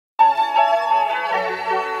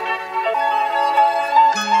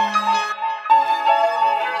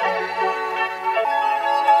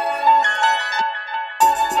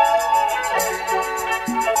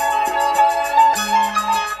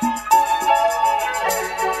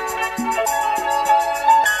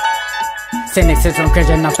Cynicism,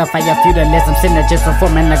 cringing off the fire, feudalism, synergism,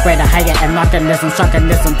 forming a greater higher and organism,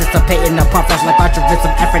 shockinism, dissipating the profits like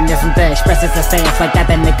altruism, aphorism, the expresses the sayings like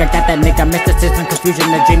got that nigga, mysticism, confusion,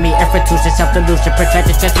 the dreamy, institution, self-delusion,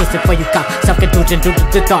 protracted, just lucid for you call, self-confusion, due to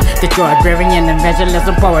the thought that you're agrarian,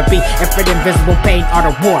 evangelism, poetry, effort, invisible pain,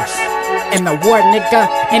 are the wars. In the war,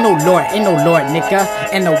 nigga, ain't no lord, nigga.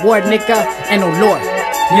 In the war, nigga, ain't no lord.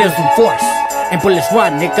 Lives in force, and bullets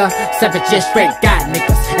raw, nigga. 7 years straight, God,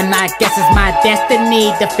 niggas. And I guess it's my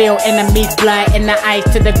destiny to feel enemies' blood in the eyes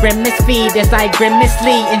to the grimmest feed as I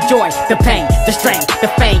grimacely enjoy the pain, the strain, the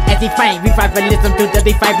fame as he find revivalism through the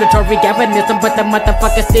defibulatory galvanism. But the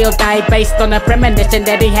motherfucker still died based on a premonition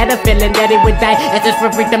that he had a feeling that he would die as it's for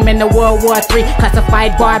freedom in the World War III.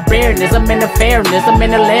 Classified barbarianism and the fairnism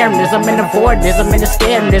and the lairnism and the voidnism and the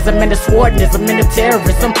scarednism and the swordnism and the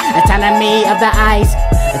terrorism. Autonomy of the eyes,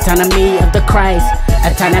 autonomy of the Christ.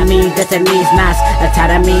 Autonomy that's in these knots.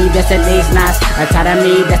 Autonomy that's in these knots.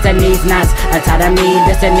 Autonomy that's in these knots. Autonomy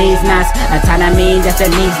that's in these knots. Autonomy that's in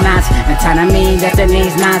these knots. Autonomy that's in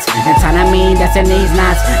these knots. Autonomy that's in these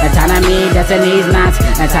knots. Autonomy that's in these knots.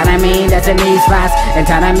 Autonomy that's in these spots.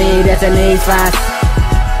 Autonomy that's in these spots.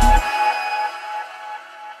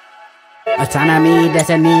 Autonomy that's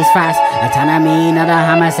in these spots. Autonomy, another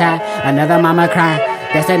homicide, another mama cry.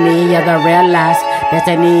 Destiny of the realized.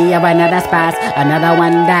 Destiny of another spots, another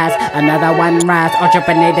one dies, another one rise.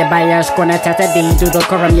 Entrepreneur'd by a scorn necessity to the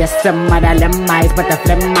quorum, yes, some of the lemmites, but the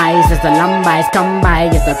flemmites is the lumbites. Come by,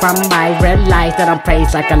 it's the crumb by. Realize that I'm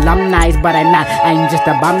praised like alumni, but I'm not. I'm just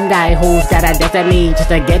a bum guy who's got a destiny just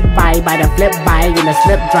to get by the flip by in the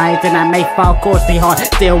slip drive. And I may fall coarsely hard,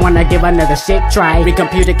 still wanna give another shit try.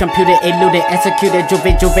 Recomputed, computed, eluded, executed.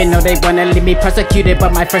 Juve, no, they wanna leave me persecuted,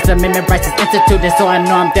 but my First Amendment rights is instituted, so I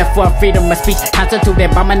know I'm there for freedom of speech.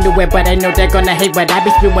 Mama knew it, but I know they're gonna hate what I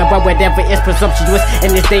be spewing. But whatever is presumptuous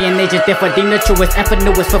in this day and age is therefore deemed the truest. Ever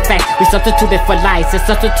for facts, we substituted for lies. To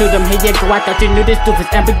substitute them, here you go. I thought you knew this truth is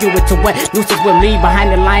ambiguous to what nuisance will leave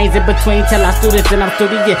behind the lines in between. Tell our students and I'm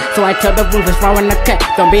studying, so I tell the roof is raw in the cut.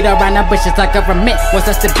 Don't beat around the bushes. Our government wants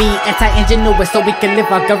us to be anti-ingenuous so we can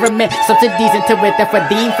live our government subsidies into it. Therefore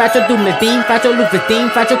deemed fragile doomless, deemed fragile loofers,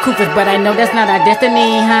 deemed fragile coofers. But I know that's not our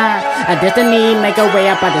destiny, huh? A destiny make a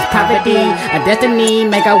way up out this poverty. A destiny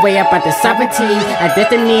make our way up out the sovereignty. A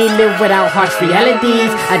destiny live without harsh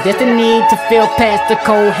realities. A destiny to feel past the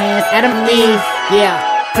cold hands at me. Yeah,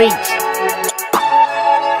 preach.